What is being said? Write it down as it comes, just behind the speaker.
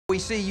We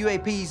see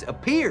UAPs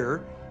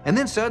appear and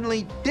then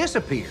suddenly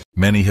disappear.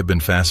 Many have been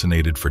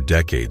fascinated for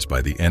decades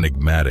by the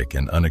enigmatic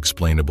and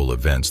unexplainable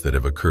events that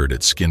have occurred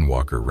at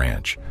Skinwalker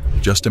Ranch.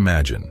 Just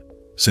imagine,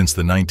 since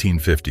the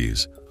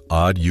 1950s,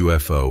 odd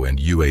UFO and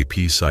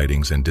UAP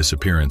sightings and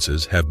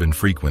disappearances have been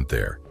frequent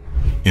there.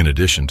 In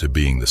addition to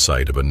being the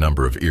site of a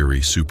number of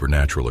eerie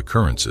supernatural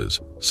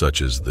occurrences,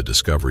 such as the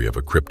discovery of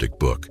a cryptic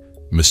book,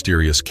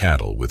 mysterious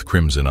cattle with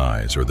crimson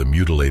eyes, or the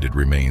mutilated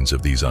remains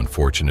of these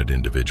unfortunate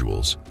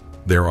individuals,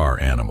 there are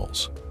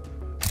animals.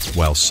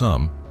 While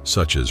some,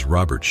 such as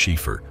Robert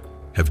Schieffer,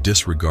 have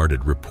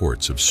disregarded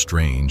reports of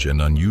strange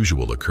and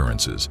unusual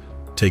occurrences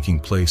taking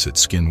place at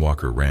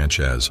Skinwalker Ranch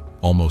as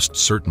almost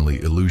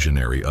certainly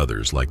illusionary,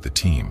 others, like the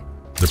team,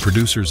 the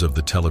producers of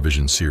the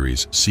television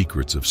series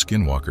Secrets of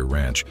Skinwalker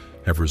Ranch,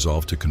 have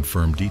resolved to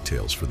confirm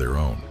details for their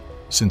own.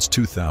 Since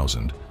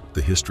 2000,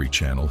 the History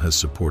Channel has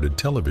supported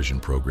television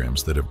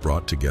programs that have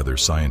brought together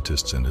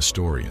scientists and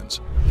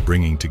historians,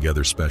 bringing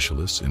together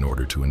specialists in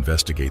order to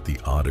investigate the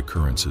odd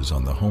occurrences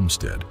on the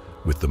homestead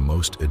with the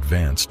most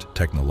advanced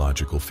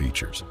technological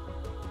features.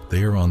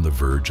 They are on the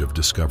verge of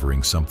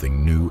discovering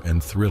something new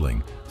and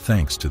thrilling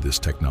thanks to this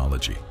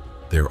technology.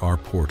 There are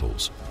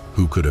portals.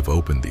 Who could have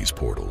opened these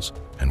portals,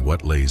 and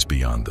what lays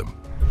beyond them?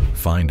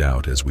 Find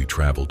out as we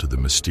travel to the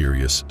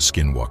mysterious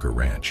Skinwalker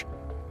Ranch.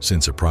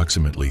 Since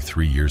approximately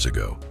 3 years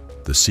ago,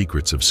 the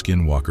Secrets of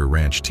Skinwalker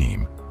Ranch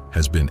team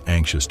has been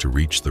anxious to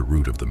reach the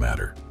root of the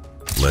matter.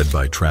 Led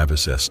by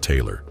Travis S.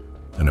 Taylor,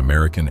 an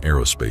American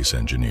aerospace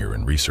engineer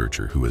and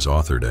researcher who has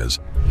authored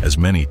as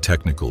many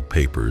technical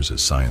papers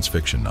as science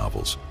fiction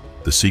novels,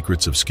 the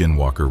Secrets of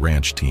Skinwalker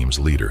Ranch team's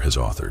leader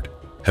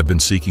have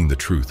been seeking the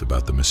truth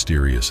about the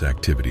mysterious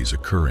activities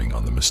occurring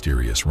on the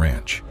mysterious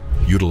ranch.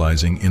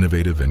 Utilizing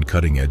innovative and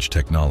cutting-edge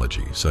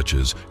technology such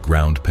as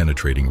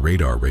ground-penetrating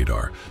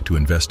radar to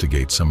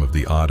investigate some of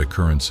the odd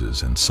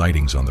occurrences and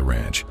sightings on the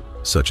ranch,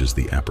 such as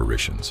the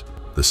apparitions,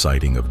 the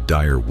sighting of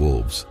dire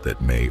wolves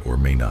that may or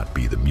may not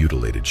be the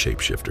mutilated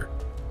shapeshifter.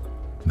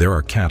 There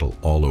are cattle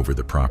all over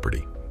the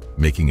property,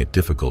 making it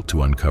difficult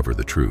to uncover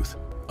the truth.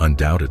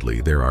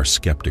 Undoubtedly, there are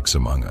skeptics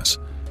among us,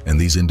 and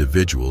these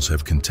individuals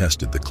have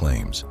contested the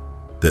claims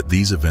that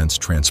these events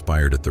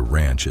transpired at the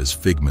ranch as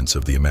figments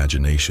of the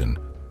imagination,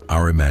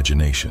 our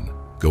imagination,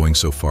 going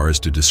so far as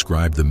to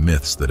describe the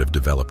myths that have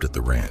developed at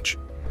the ranch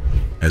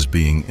as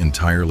being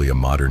entirely a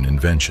modern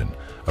invention,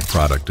 a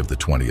product of the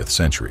 20th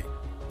century,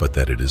 but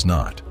that it is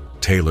not.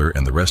 Taylor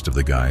and the rest of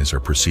the guys are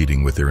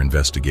proceeding with their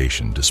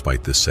investigation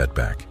despite this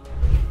setback.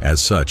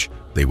 As such,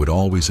 they would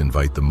always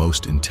invite the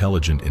most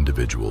intelligent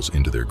individuals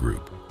into their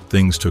group.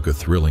 Things took a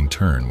thrilling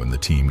turn when the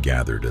team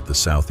gathered at the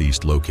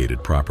southeast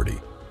located property.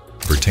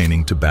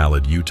 Pertaining to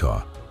Ballad,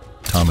 Utah,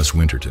 Thomas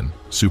Winterton,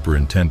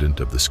 superintendent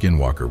of the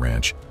Skinwalker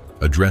Ranch,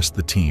 addressed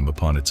the team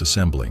upon its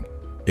assembling,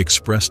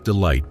 expressed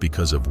delight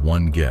because of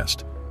one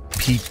guest,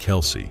 Pete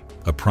Kelsey,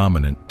 a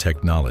prominent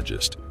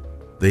technologist.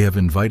 They have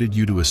invited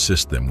you to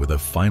assist them with a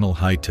final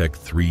high-tech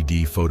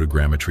 3D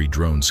photogrammetry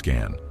drone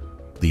scan,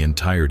 the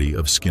entirety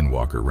of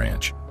Skinwalker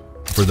Ranch.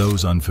 For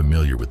those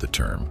unfamiliar with the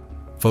term,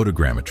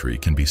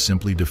 photogrammetry can be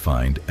simply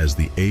defined as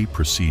the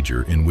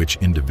procedure in which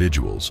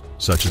individuals,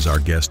 such as our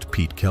guest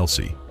Pete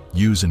Kelsey,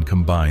 use and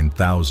combine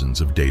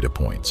thousands of data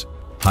points,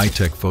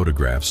 high-tech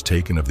photographs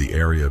taken of the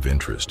area of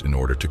interest in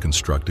order to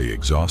construct an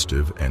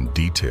exhaustive and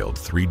detailed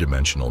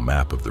three-dimensional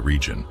map of the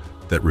region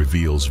that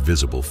reveals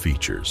visible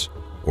features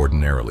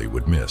ordinarily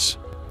would miss.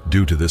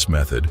 Due to this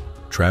method,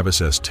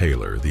 Travis S.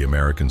 Taylor, the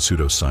American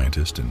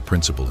pseudoscientist and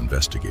principal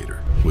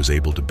investigator, was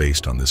able to,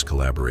 based on this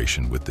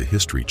collaboration with the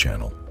History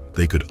Channel,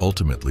 they could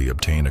ultimately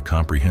obtain a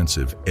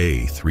comprehensive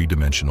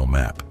three-dimensional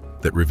map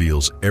that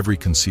reveals every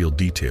concealed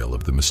detail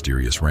of the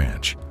mysterious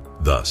ranch.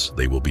 Thus,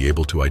 they will be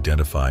able to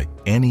identify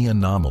any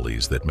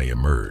anomalies that may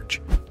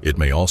emerge. It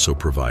may also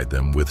provide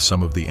them with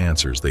some of the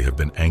answers they have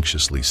been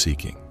anxiously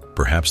seeking.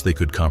 Perhaps they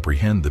could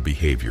comprehend the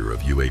behavior of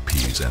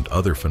UAPs and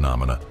other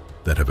phenomena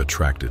that have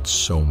attracted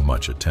so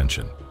much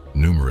attention.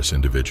 Numerous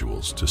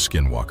individuals to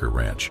Skinwalker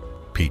Ranch.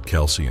 Pete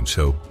Kelsey and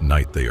so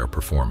night they are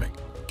performing.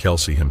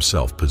 Kelsey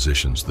himself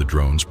positions the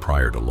drones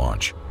prior to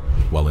launch,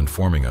 while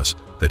informing us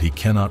that he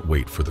cannot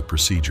wait for the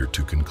procedure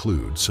to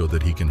conclude so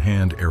that he can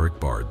hand Eric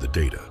Bard the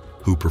data,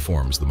 who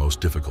performs the most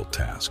difficult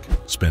task,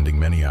 spending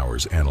many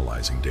hours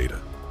analyzing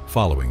data.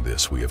 Following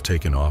this, we have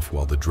taken off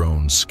while the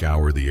drones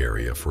scour the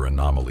area for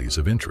anomalies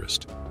of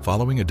interest.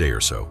 Following a day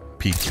or so,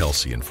 Pete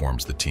Kelsey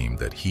informs the team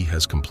that he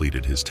has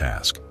completed his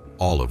task,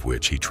 all of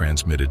which he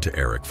transmitted to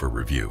Eric for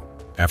review.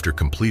 After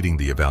completing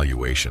the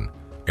evaluation,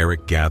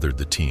 Eric gathered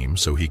the team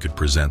so he could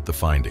present the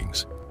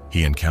findings.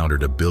 He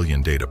encountered 1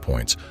 billion data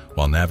points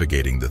while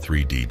navigating the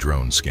 3D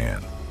drone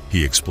scan.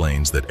 He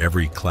explains that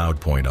every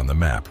cloud point on the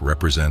map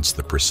represents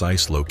the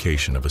precise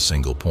location of a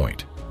single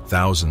point.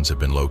 Thousands have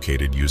been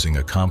located using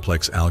a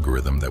complex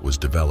algorithm that was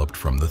developed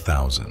from the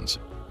thousands.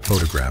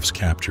 Photographs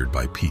captured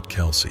by Pete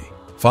Kelsey.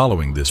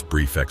 Following this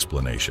brief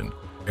explanation,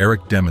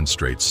 Eric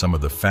demonstrates some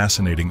of the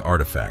fascinating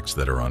artifacts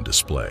that are on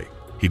display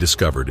he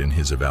discovered in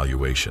his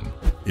evaluation.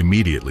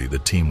 Immediately, the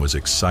team was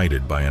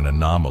excited by an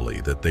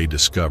anomaly that they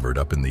discovered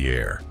up in the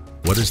air.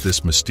 What is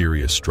this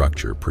mysterious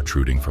structure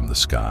protruding from the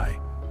sky?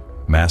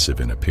 Massive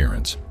in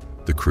appearance,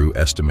 the crew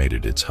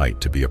estimated its height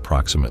to be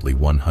approximately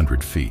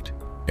 100 feet.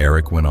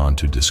 Eric went on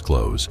to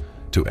disclose,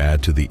 to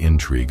add to the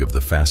intrigue of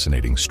the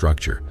fascinating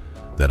structure,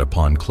 that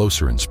upon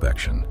closer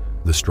inspection,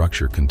 the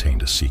structure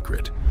contained a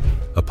secret.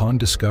 Upon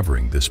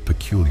discovering this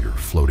peculiar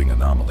floating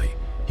anomaly,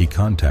 he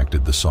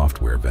contacted the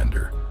software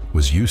vendor,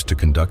 was used to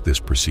conduct this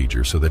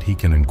procedure so that he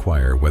can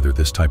inquire whether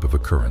this type of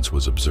occurrence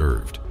was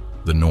observed.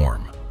 The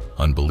norm.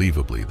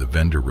 Unbelievably, the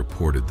vendor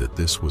reported that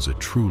this was a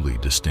truly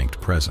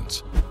distinct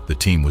presence. The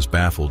team was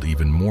baffled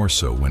even more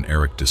so when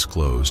Eric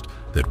disclosed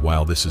that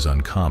while this is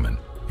uncommon,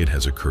 it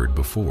has occurred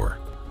before,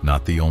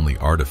 not the only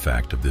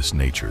artifact of this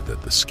nature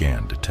that the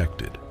scan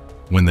detected.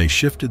 When they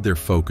shifted their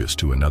focus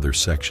to another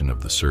section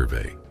of the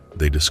survey,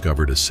 they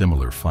discovered a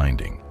similar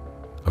finding,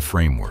 a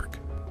framework,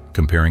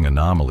 comparing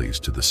anomalies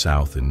to the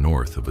south and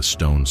north of a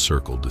stone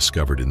circle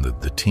discovered in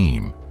the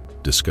team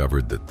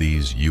discovered that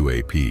these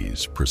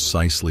UAPs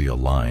precisely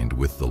aligned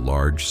with the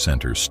large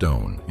center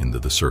stone in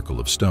the circle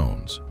of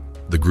stones.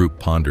 The group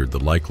pondered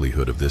the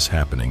likelihood of this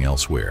happening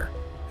elsewhere.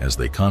 As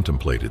they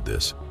contemplated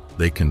this,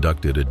 they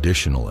conducted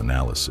additional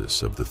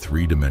analysis of the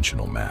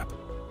three-dimensional map,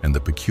 and the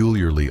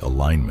peculiarly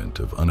alignment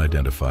of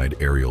unidentified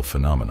aerial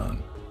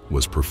phenomenon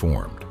was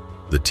performed.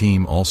 The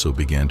team also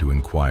began to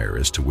inquire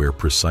as to where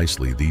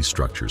precisely these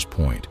structures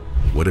point.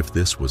 What if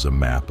this was a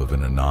map of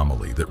an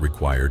anomaly that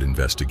required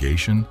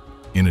investigation?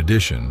 In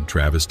addition,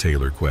 Travis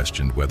Taylor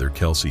questioned whether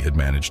Kelsey had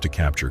managed to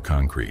capture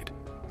concrete.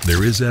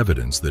 There is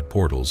evidence that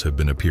portals have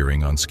been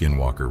appearing on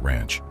Skinwalker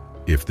Ranch.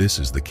 If this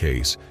is the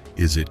case,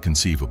 is it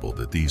conceivable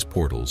that these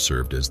portals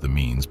served as the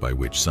means by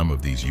which some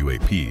of these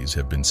UAPs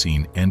have been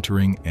seen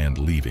entering and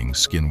leaving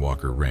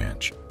Skinwalker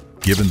Ranch?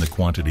 Given the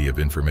quantity of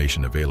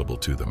information available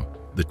to them,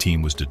 the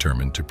team was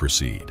determined to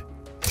proceed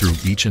through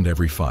each and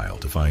every file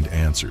to find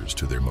answers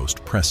to their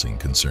most pressing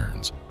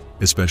concerns,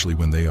 especially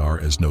when they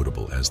are as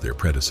notable as their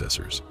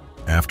predecessors.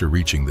 After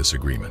reaching this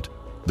agreement,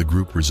 the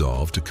group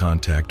resolved to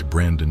contact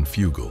Brandon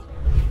Fugel.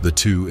 The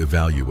two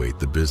evaluate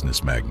the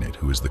business magnate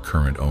who is the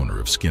current owner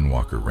of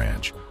Skinwalker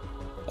Ranch.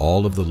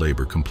 All of the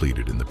labor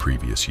completed in the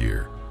previous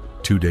year.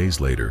 2 days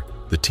later,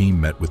 the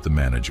team met with the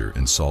manager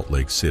in Salt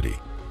Lake City,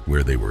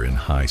 where they were in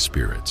high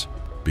spirits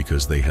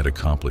because they had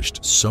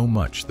accomplished so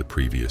much the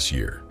previous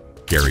year.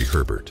 Gary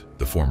Herbert,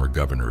 the former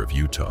governor of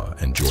Utah,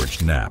 and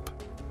George Knapp,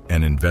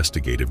 an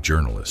investigative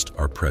journalist,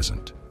 are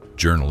present.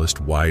 Journalist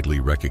widely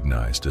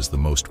recognized as the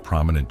most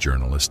prominent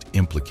journalist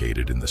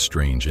implicated in the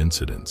strange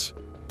incidents.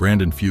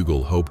 Brandon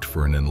Fugel hoped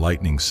for an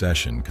enlightening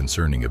session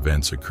concerning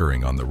events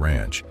occurring on the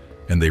ranch,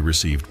 and they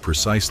received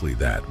precisely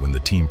that when the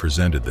team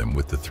presented them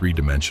with the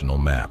three-dimensional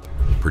map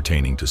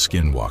pertaining to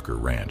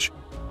Skinwalker Ranch.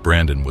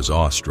 Brandon was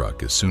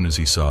awestruck as soon as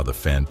he saw the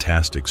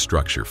fantastic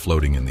structure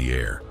floating in the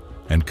air,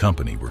 and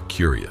company were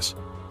curious.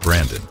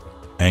 Brandon,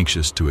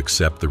 anxious to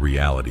accept the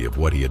reality of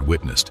what he had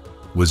witnessed,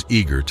 was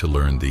eager to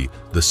learn the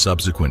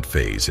subsequent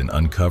phase in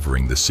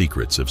uncovering the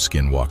secrets of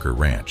Skinwalker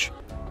Ranch.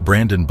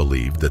 Brandon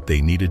believed that they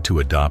needed to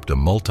adopt a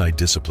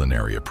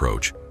multidisciplinary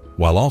approach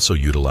while also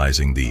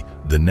utilizing the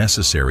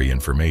necessary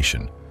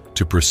information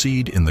to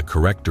proceed in the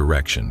correct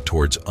direction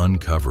towards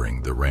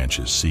uncovering the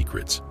ranch's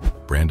secrets.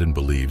 Brandon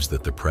believes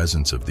that the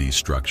presence of these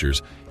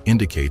structures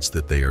indicates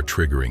that they are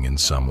triggering in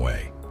some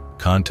way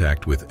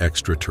contact with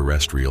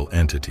extraterrestrial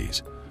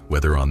entities,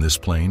 whether on this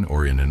plane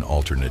or in an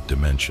alternate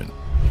dimension.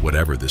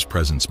 Whatever this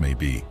presence may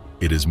be,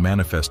 it is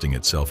manifesting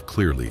itself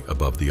clearly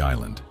above the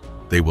island.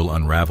 They will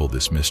unravel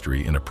this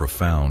mystery in a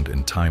profound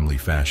and timely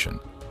fashion.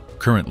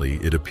 Currently,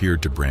 it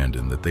appeared to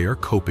Brandon that they are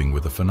coping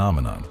with a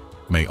phenomenon,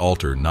 may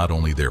alter not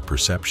only their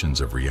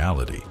perceptions of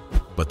reality,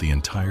 but the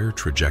entire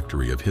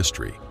trajectory of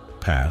history,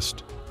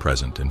 past,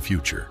 present, and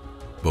future.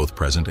 Both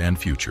present and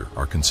future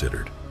are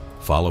considered.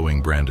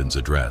 Following Brandon's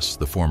address,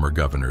 the former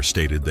governor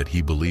stated that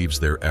he believes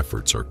their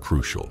efforts are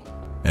crucial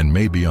and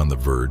may be on the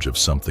verge of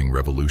something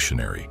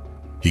revolutionary.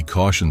 He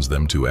cautions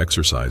them to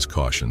exercise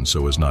caution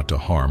so as not to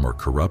harm or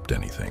corrupt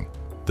anything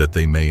that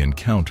they may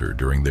encounter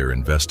during their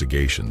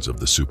investigations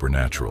of the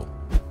supernatural.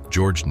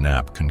 George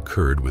Knapp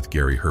concurred with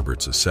Gary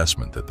Herbert's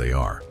assessment that they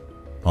are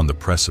on the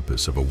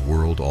precipice of a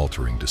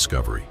world-altering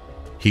discovery.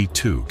 He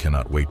too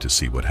cannot wait to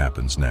see what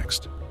happens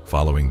next.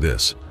 Following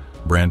this,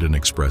 Brandon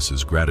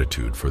expresses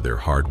gratitude for their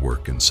hard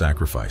work and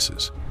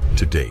sacrifices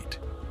to date.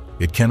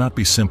 It cannot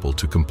be simple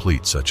to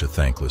complete such a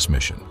thankless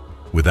mission.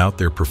 Without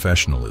their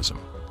professionalism,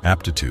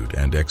 aptitude,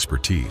 and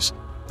expertise,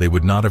 they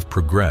would not have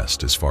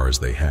progressed as far as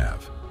they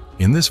have.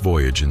 In this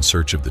voyage in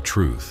search of the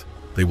truth,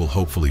 they will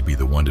hopefully be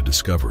the one to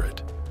discover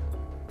it.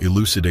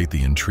 Elucidate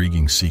the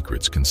intriguing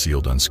secrets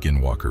concealed on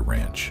Skinwalker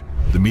Ranch.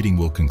 The meeting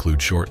will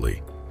conclude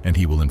shortly, and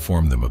he will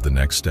inform them of the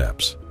next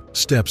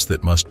steps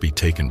that must be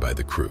taken by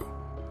the crew.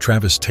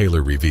 Travis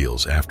Taylor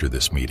reveals after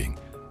this meeting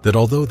that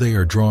although they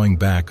are drawing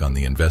back on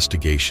the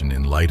investigation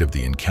in light of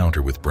the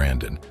encounter with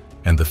Brandon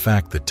and the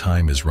fact that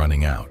time is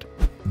running out,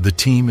 the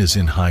team is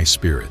in high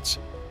spirits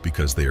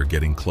because they are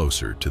getting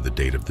closer to the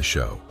date of the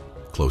show,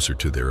 closer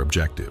to their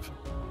objective.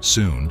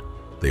 Soon,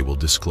 they will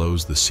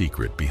disclose the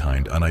secret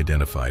behind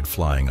unidentified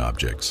flying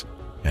objects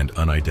and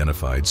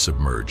unidentified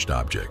submerged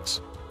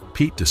objects.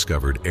 Pete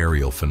discovered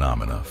aerial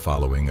phenomena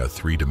following a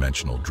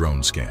three-dimensional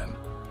drone scan.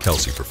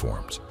 Kelsey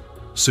performs.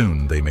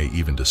 Soon, they may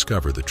even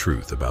discover the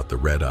truth about the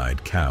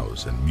red-eyed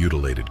cows and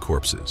mutilated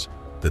corpses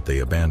that they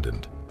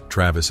abandoned.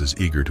 Travis is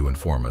eager to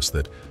inform us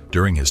that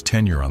during his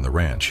tenure on the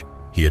ranch,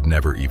 he had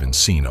never even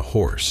seen a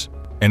horse,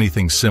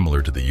 anything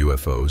similar to the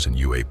UFOs and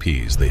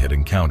UAPs they had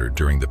encountered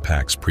during the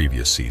pack's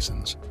previous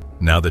seasons.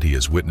 Now that he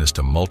has witnessed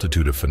a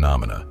multitude of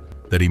phenomena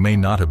that he may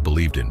not have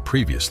believed in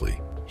previously,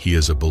 he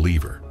is a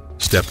believer,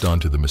 stepped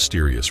onto the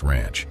mysterious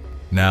ranch.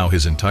 Now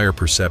his entire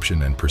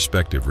perception and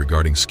perspective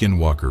regarding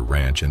Skinwalker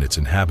Ranch and its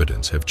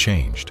inhabitants have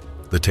changed.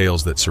 The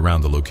tales that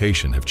surround the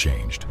location have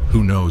changed.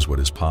 Who knows what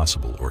is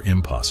possible or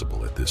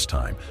impossible at this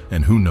time,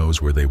 and who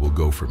knows where they will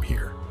go from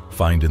here?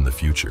 Find in the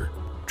future.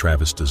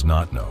 Travis does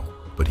not know,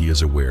 but he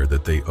is aware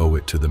that they owe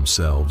it to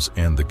themselves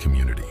and the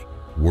community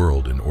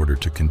world in order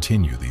to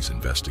continue these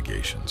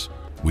investigations.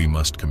 We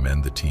must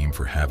commend the team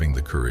for having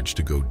the courage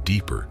to go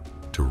deeper,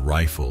 to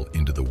rifle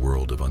into the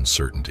world of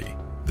uncertainty.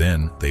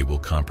 Then they will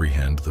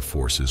comprehend the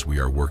forces we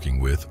are working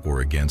with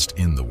or against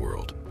in the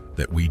world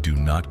that we do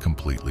not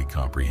completely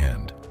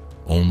comprehend.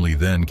 Only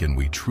then can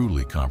we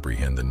truly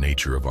comprehend the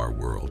nature of our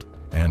world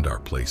and our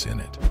place in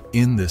it.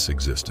 In this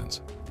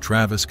existence,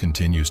 Travis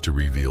continues to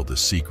reveal the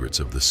secrets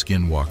of the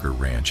Skinwalker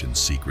Ranch and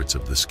secrets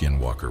of the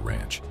Skinwalker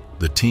Ranch.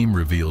 The team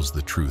reveals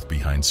the truth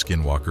behind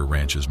Skinwalker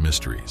Ranch's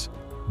mysteries.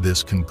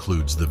 This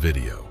concludes the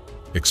video.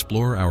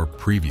 Explore our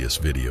previous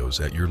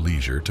videos at your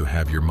leisure to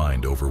have your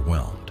mind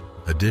overwhelmed.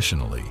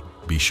 Additionally,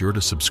 be sure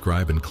to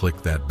subscribe and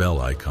click that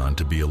bell icon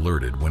to be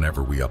alerted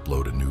whenever we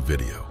upload a new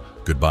video.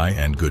 Goodbye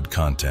and good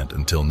content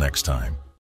until next time.